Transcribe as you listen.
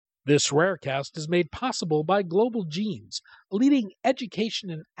This Rarecast is made possible by Global Genes, a leading education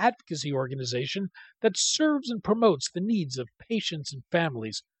and advocacy organization that serves and promotes the needs of patients and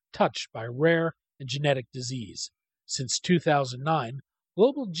families touched by rare and genetic disease. Since 2009,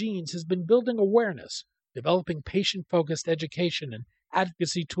 Global Genes has been building awareness, developing patient-focused education and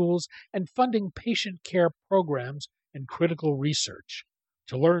advocacy tools, and funding patient care programs and critical research.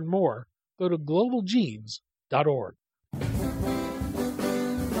 To learn more, go to globalgenes.org.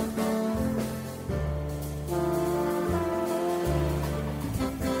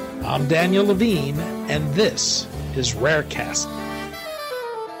 I'm Daniel Levine, and this is Rarecast.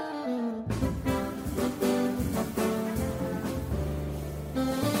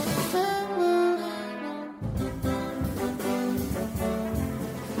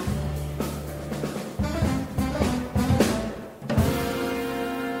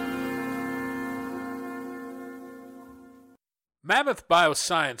 Mammoth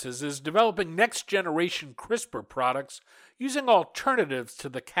Biosciences is developing next-generation CRISPR products using alternatives to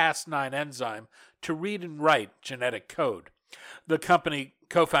the Cas9 enzyme to read and write genetic code. The company,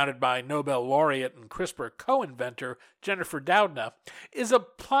 co-founded by Nobel laureate and CRISPR co-inventor Jennifer Doudna, is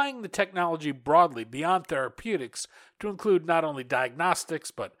applying the technology broadly beyond therapeutics to include not only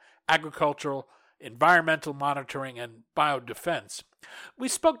diagnostics but agricultural, environmental monitoring, and biodefense. We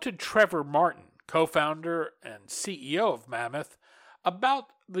spoke to Trevor Martin, co-founder and CEO of Mammoth, about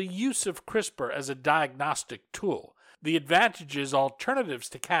the use of CRISPR as a diagnostic tool, the advantages alternatives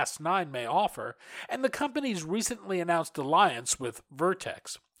to Cas9 may offer, and the company's recently announced alliance with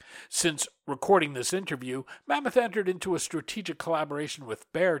Vertex. Since recording this interview, Mammoth entered into a strategic collaboration with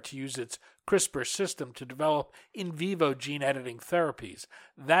Bayer to use its CRISPR system to develop in vivo gene editing therapies.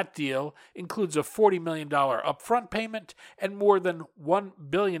 That deal includes a $40 million upfront payment and more than $1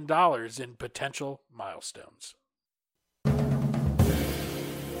 billion in potential milestones.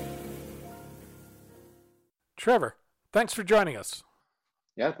 Trevor, thanks for joining us.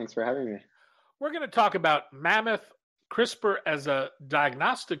 Yeah, thanks for having me. We're going to talk about Mammoth, CRISPR as a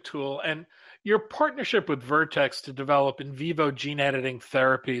diagnostic tool, and your partnership with Vertex to develop in vivo gene editing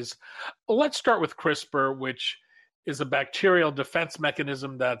therapies. Let's start with CRISPR, which is a bacterial defense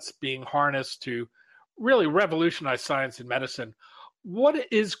mechanism that's being harnessed to really revolutionize science and medicine. What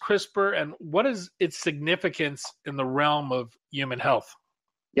is CRISPR, and what is its significance in the realm of human health?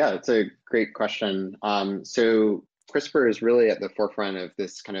 Yeah, it's a great question. So CRISPR is really at the forefront of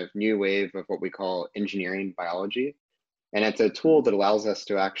this kind of new wave of what we call engineering biology. And it's a tool that allows us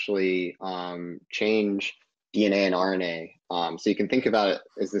to actually change DNA and RNA. So you can think about it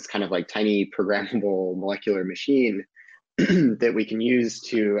as this kind of like tiny programmable molecular machine that we can use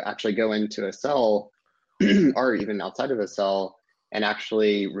to actually go into a cell or even outside of a cell and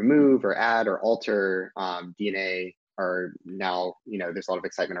actually remove or add or alter DNA, or now, there's a lot of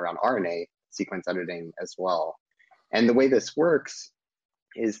excitement around RNA sequence editing as well. And the way this works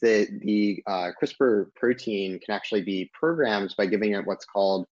is that the CRISPR protein can actually be programmed by giving it what's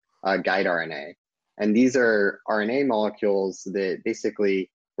called guide RNA. And these are RNA molecules that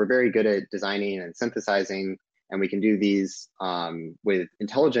basically we're very good at designing and synthesizing, and we can do these with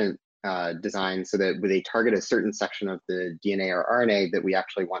intelligent design so that they target a certain section of the DNA or RNA that we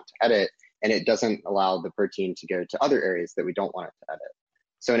actually want to edit, and it doesn't allow the protein to go to other areas that we don't want it to edit.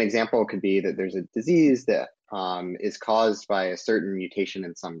 So an example could be that there's a disease that is caused by a certain mutation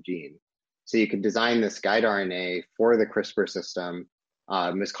in some gene. So you could design this guide RNA for the CRISPR system.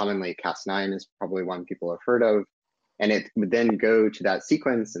 Most commonly, Cas9 is probably one people have heard of. And it would then go to that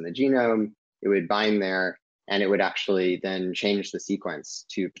sequence in the genome, it would bind there, and it would actually then change the sequence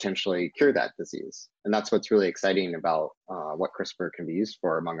to potentially cure that disease. And that's what's really exciting about what CRISPR can be used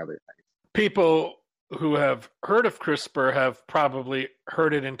for, among other things. People who have heard of CRISPR have probably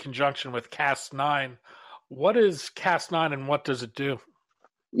heard it in conjunction with Cas9. What is Cas9 and what does it do?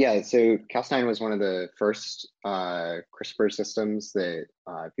 Yeah, so Cas9 was one of the first CRISPR systems that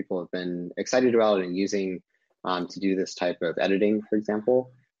people have been excited about and using to do this type of editing, for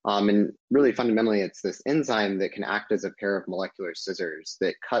example. And really fundamentally, it's this enzyme that can act as a pair of molecular scissors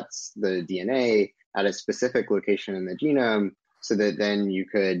that cuts the DNA at a specific location in the genome so that then you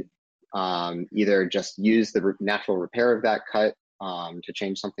could either just use the natural repair of that cut to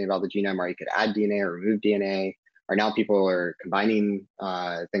change something about the genome, or you could add DNA or remove DNA. Or now people are combining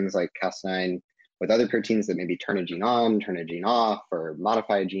things like Cas9 with other proteins that maybe turn a gene on, turn a gene off, or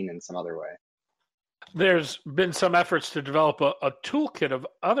modify a gene in some other way. There's been some efforts to develop a toolkit of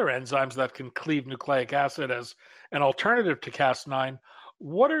other enzymes that can cleave nucleic acid as an alternative to Cas9.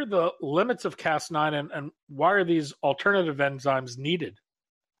 What are the limits of Cas9 and why are these alternative enzymes needed?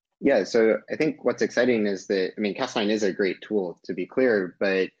 Yeah, so I think what's exciting is that, Cas9 is a great tool, to be clear,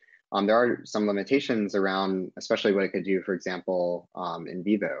 but there are some limitations around, especially what it could do, for example, in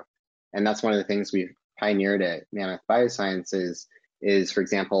vivo. And that's one of the things we've pioneered at Mammoth Biosciences is, for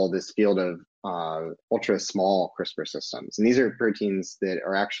example, this field of ultra small CRISPR systems. And these are proteins that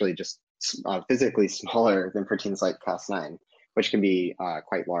are actually just physically smaller than proteins like Cas9, which can be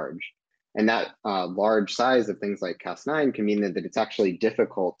quite large. And that large size of things like Cas9 can mean that it's actually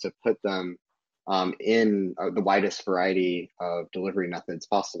difficult to put them in the widest variety of delivery methods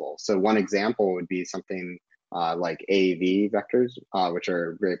possible. So one example would be something like AAV vectors, which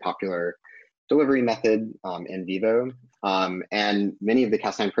are a very popular delivery method in vivo. And many of the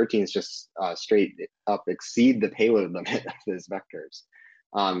Cas9 proteins just straight up exceed the payload limit of those vectors.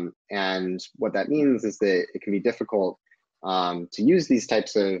 And what that means is that it can be difficult to use these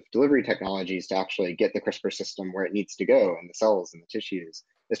types of delivery technologies to actually get the CRISPR system where it needs to go in the cells and the tissues,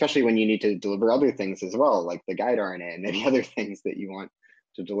 especially when you need to deliver other things as well, like the guide RNA and many other things that you want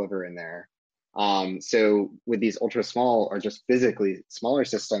to deliver in there. So with these ultra small or just physically smaller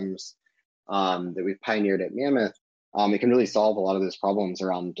systems that we've pioneered at Mammoth, it can really solve a lot of those problems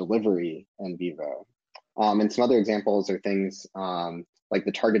around delivery in vivo. And some other examples are things like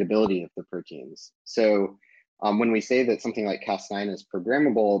the targetability of the proteins. So when we say that something like Cas9 is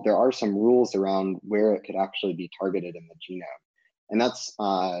programmable, there are some rules around where it could actually be targeted in the genome. And that's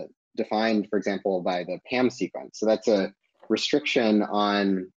defined, for example, by the PAM sequence. So that's a restriction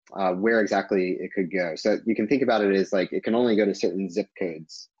on where exactly it could go. So you can think about it as like it can only go to certain zip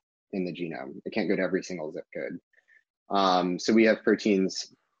codes in the genome. It can't go to every single zip code. So we have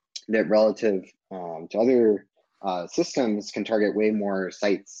proteins that relative to other systems can target way more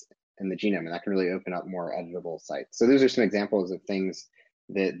sites in the genome, and that can really open up more editable sites. So those are some examples of things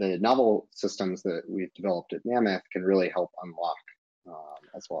that the novel systems that we've developed at Mammoth can really help unlock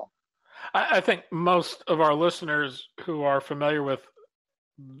as well. I think most of our listeners who are familiar with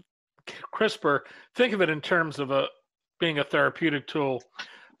CRISPR think of it in terms of being a therapeutic tool.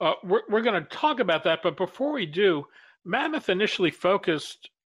 We're going to talk about that, but before we do, Mammoth initially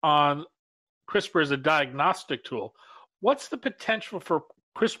focused on CRISPR as a diagnostic tool. What's the potential for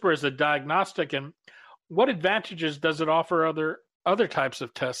CRISPR as a diagnostic, and what advantages does it offer other types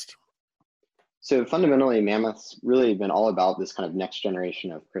of tests? So fundamentally, Mammoth's really been all about this kind of next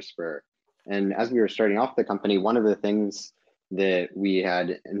generation of CRISPR. And as we were starting off the company, one of the things that we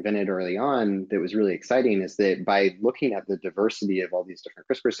had invented early on that was really exciting is that by looking at the diversity of all these different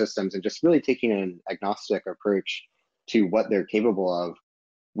CRISPR systems and just really taking an agnostic approach to what they're capable of,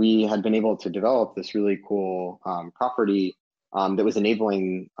 we had been able to develop this really cool property that was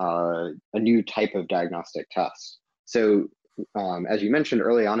enabling a new type of diagnostic test. So as you mentioned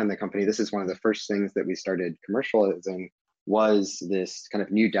early on in the company, this is one of the first things that we started commercializing was this kind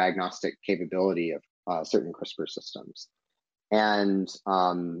of new diagnostic capability of certain CRISPR systems. And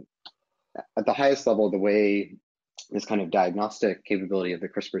at the highest level, the way this kind of diagnostic capability of the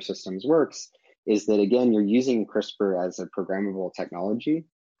CRISPR systems works is that, again, you're using CRISPR as a programmable technology,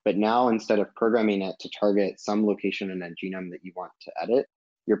 but now instead of programming it to target some location in a genome that you want to edit,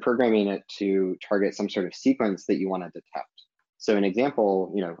 you're programming it to target some sort of sequence that you want to detect. So an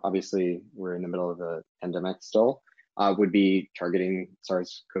example, obviously we're in the middle of a pandemic still, would be targeting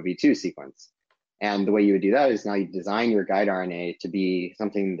SARS-CoV-2 sequence. And the way you would do that is now you design your guide RNA to be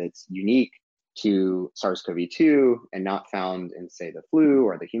something that's unique to SARS-CoV-2 and not found in, say, the flu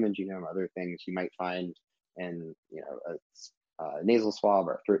or the human genome or other things you might find in a nasal swab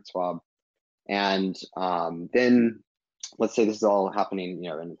or a throat swab. And then let's say this is all happening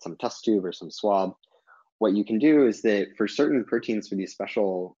in some test tube or some swab. What you can do is that for certain proteins for these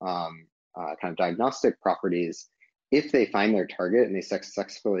special kind of diagnostic properties, if they find their target and they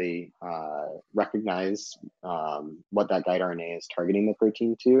successfully recognize what that guide RNA is targeting the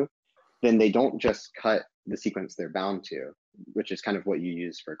protein to, then they don't just cut the sequence they're bound to, which is kind of what you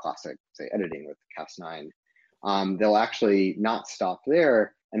use for classic, say, editing with Cas9. They'll actually not stop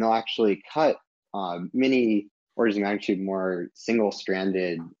there, and they'll actually cut many orders of magnitude more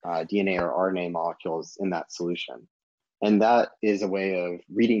single-stranded DNA or RNA molecules in that solution. And that is a way of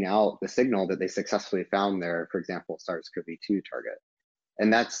reading out the signal that they successfully found their, for example, SARS-CoV-2 target.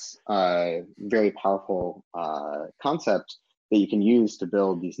 And that's a very powerful concept that you can use to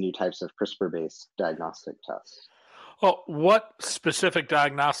build these new types of CRISPR-based diagnostic tests. Well, what specific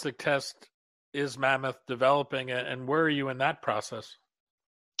diagnostic test is Mammoth developing, and where are you in that process?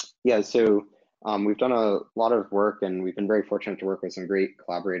 Yeah, so we've done a lot of work, and we've been very fortunate to work with some great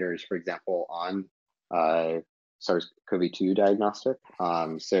collaborators, for example, on SARS-CoV-2 diagnostic.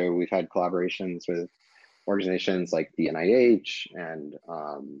 So we've had collaborations with organizations like the NIH and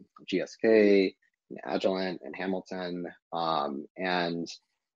GSK, and Agilent and Hamilton. And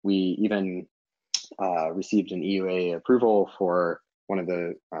we even received an EUA approval for one of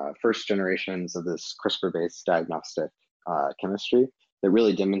the first generations of this CRISPR-based diagnostic chemistry that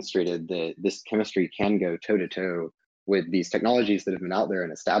really demonstrated that this chemistry can go toe-to-toe with these technologies that have been out there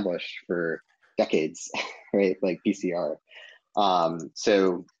and established for decades, right? Like PCR.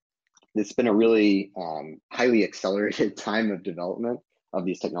 So it's been a really highly accelerated time of development of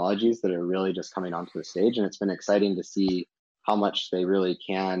these technologies that are really just coming onto the stage. And it's been exciting to see how much they really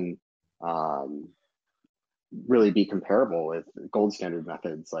can really be comparable with gold standard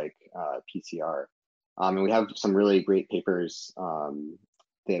methods like PCR. And we have some really great papers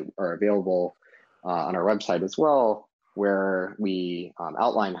that are available on our website as well, where we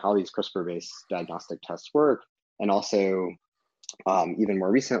outline how these CRISPR-based diagnostic tests work, and also even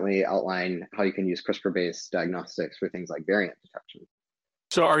more recently outline how you can use CRISPR-based diagnostics for things like variant detection.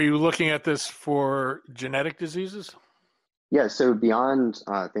 So are you looking at this for genetic diseases? Yeah, so beyond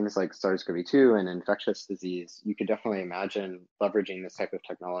things like SARS-CoV-2 and infectious disease, you could definitely imagine leveraging this type of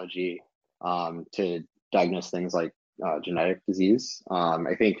technology to diagnose things like genetic disease.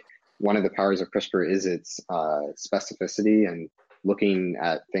 I think one of the powers of CRISPR is its specificity and looking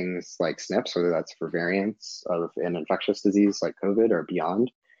at things like SNPs, whether that's for variants of an infectious disease like COVID or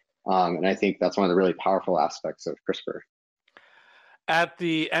beyond. And I think that's one of the really powerful aspects of CRISPR. At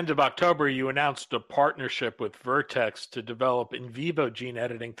the end of October, you announced a partnership with Vertex to develop in vivo gene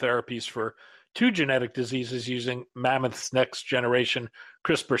editing therapies for 2 genetic diseases using Mammoth's next generation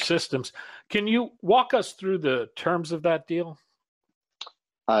CRISPR systems. Can you walk us through the terms of that deal?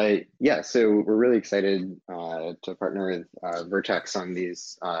 Yeah, so we're really excited to partner with Vertex on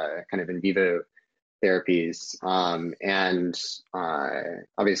these kind of in vivo therapies. And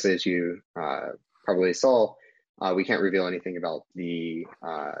obviously, as you probably saw, we can't reveal anything about the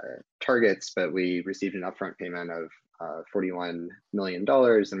targets, but we received an upfront payment of $41 million,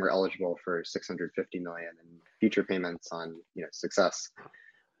 and we're eligible for $650 million in future payments on success.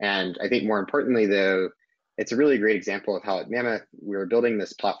 And I think more importantly, though, it's a really great example of how at Mammoth we were building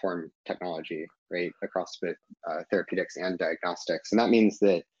this platform technology, right, across both therapeutics and diagnostics. And that means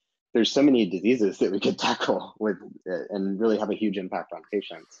that there's so many diseases that we could tackle with and really have a huge impact on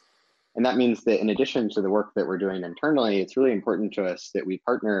patients. And that means that in addition to the work that we're doing internally, it's really important to us that we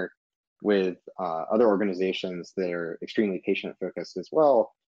partner with other organizations that are extremely patient focused as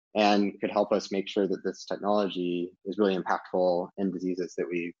well, and could help us make sure that this technology is really impactful in diseases that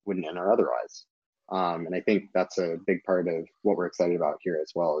we wouldn't enter otherwise. And I think that's a big part of what we're excited about here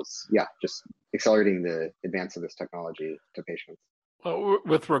as well, is just accelerating the advance of this technology to patients. Well,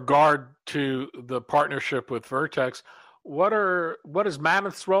 with regard to the partnership with Vertex, what is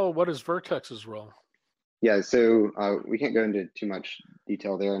Mammoth's role? What is Vertex's role? Yeah, so we can't go into too much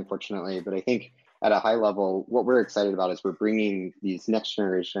detail there, unfortunately, but I think at a high level, what we're excited about is we're bringing these next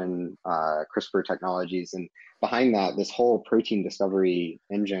generation CRISPR technologies, and behind that, this whole protein discovery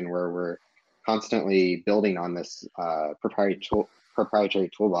engine where we're constantly building on this proprietary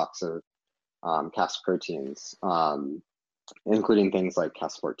toolbox of Cas proteins, including things like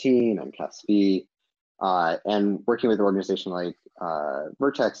Cas14 and Cas9, and working with an organization like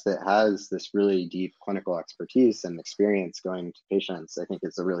Vertex that has this really deep clinical expertise and experience going to patients, I think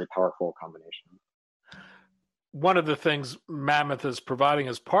is a really powerful combination. One of the things Mammoth is providing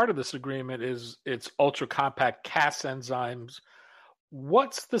as part of this agreement is its ultra-compact Cas enzymes.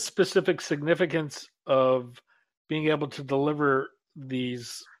 What's the specific significance of being able to deliver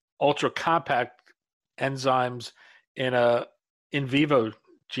these ultra-compact enzymes in a in vivo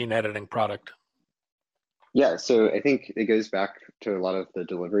gene editing product? Yeah, so I think it goes back to a lot of the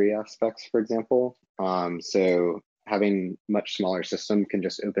delivery aspects, for example. So having much smaller system can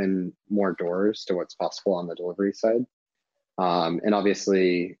just open more doors to what's possible on the delivery side. And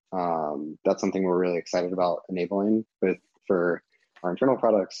obviously, that's something we're really excited about enabling, both for our internal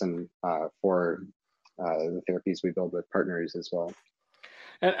products and for the therapies we build with partners as well.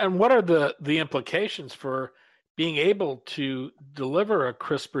 And what are the implications for being able to deliver a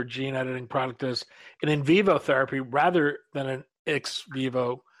CRISPR gene editing product as an in vivo therapy rather than an ex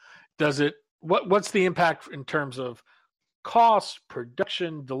vivo? What's the impact in terms of cost,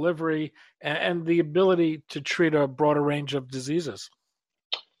 production, delivery, and the ability to treat a broader range of diseases?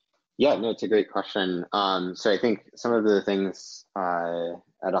 Yeah, no, it's a great question. So I think some of the things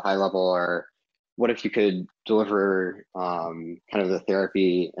at a high level are, what if you could deliver kind of the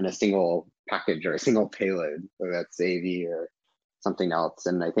therapy in a single package or a single payload, whether that's AAV or something else?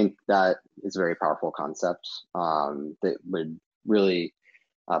 And I think that is a very powerful concept that would really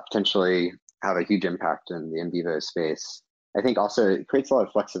potentially have a huge impact in the in vivo space. I think also it creates a lot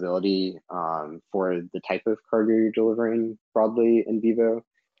of flexibility for the type of cargo you're delivering broadly in vivo.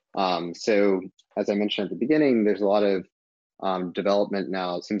 So as I mentioned at the beginning, there's a lot of development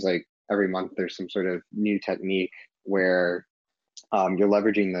now. It seems like every month there's some sort of new technique where you're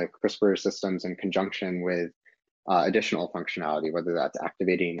leveraging the CRISPR systems in conjunction with additional functionality, whether that's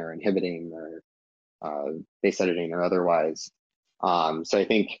activating or inhibiting or base editing or otherwise. So I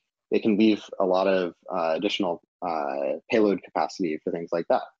think they can leave a lot of additional payload capacity for things like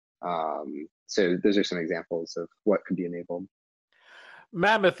that. So those are some examples of what could be enabled.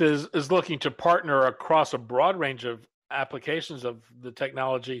 Mammoth is looking to partner across a broad range of applications of the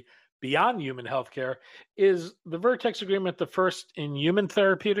technology beyond human healthcare. Is the Vertex agreement the first in human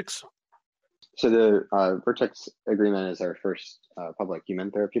therapeutics? So the Vertex agreement is our first public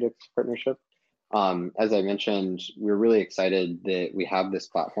human therapeutics partnership. As I mentioned, we're really excited that we have this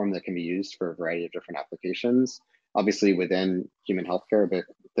platform that can be used for a variety of different applications, obviously within human healthcare, but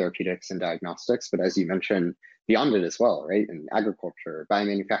therapeutics and diagnostics, but as you mentioned, beyond it as well, right? In agriculture,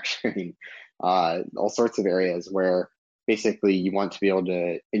 biomanufacturing, all sorts of areas where basically you want to be able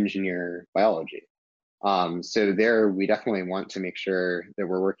to engineer biology. So there, we definitely want to make sure that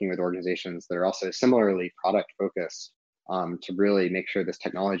we're working with organizations that are also similarly product focused to really make sure this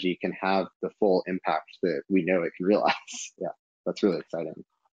technology can have the full impact that we know it can realize. Yeah, that's really exciting.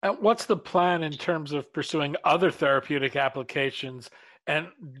 And what's the plan in terms of pursuing other therapeutic applications? And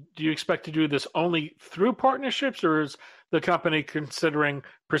do you expect to do this only through partnerships, or is the company considering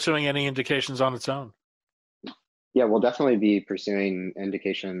pursuing any indications on its own? Yeah, we'll definitely be pursuing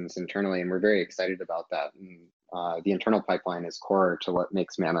indications internally, and we're very excited about that. And, the internal pipeline is core to what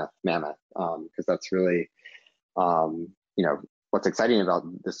makes Mammoth, because that's really, what's exciting about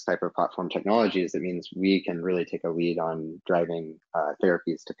this type of platform technology is it means we can really take a lead on driving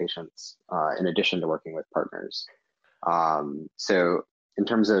therapies to patients in addition to working with partners. So in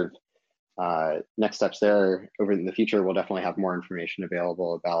terms of next steps there, over in the future, we'll definitely have more information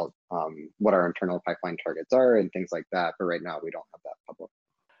available about what our internal pipeline targets are and things like that. But right now, we don't have that public.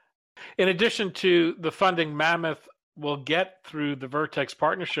 In addition to the funding Mammoth will get through the Vertex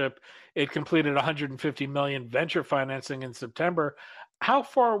partnership, it completed $150 million venture financing in September. How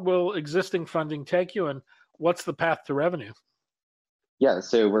far will existing funding take you, and what's the path to revenue? Yeah,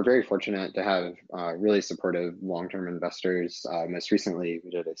 so we're very fortunate to have really supportive long-term investors. Most recently, we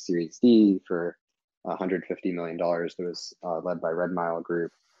did a Series D for $150 million that was led by Red Mile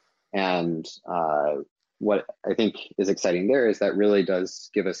Group. And what I think is exciting there is that really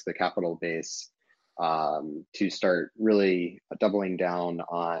does give us the capital base to start really doubling down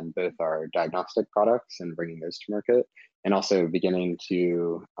on both our diagnostic products and bringing those to market, and also beginning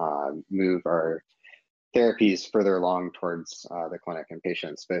to move our therapies further along towards the clinic and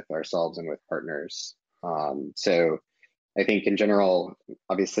patients, both ourselves and with partners. So I think in general,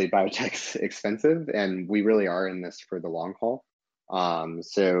 obviously biotech's expensive, and we really are in this for the long haul.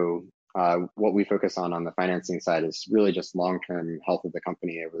 So what we focus on the financing side is really just long-term health of the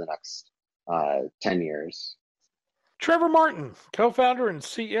company over the next 10 years. Trevor Martin, co-founder and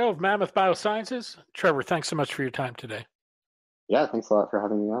CEO of Mammoth Biosciences. Trevor, thanks so much for your time today. Yeah, thanks a lot for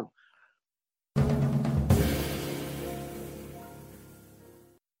having me on.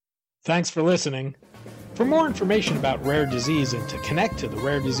 Thanks for listening. For more information about rare disease and to connect to the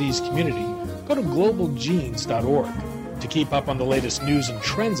rare disease community, go to globalgenes.org. To keep up on the latest news and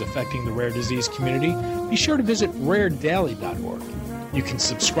trends affecting the rare disease community, be sure to visit raredaily.org. You can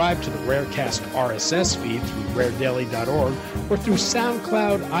subscribe to the Rarecast RSS feed through raredaily.org or through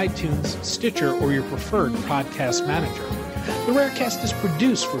SoundCloud, iTunes, Stitcher, or your preferred podcast manager. The Rarecast is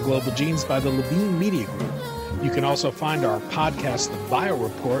produced for Global Genes by the Levine Media Group. You can also find our podcast, The Bio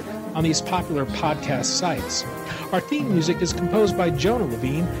Report, on these popular podcast sites. Our theme music is composed by Jonah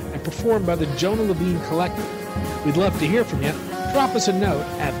Levine and performed by the Jonah Levine Collective. We'd love to hear from you. Drop us a note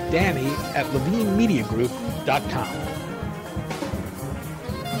at danny@levinemediagroup.com.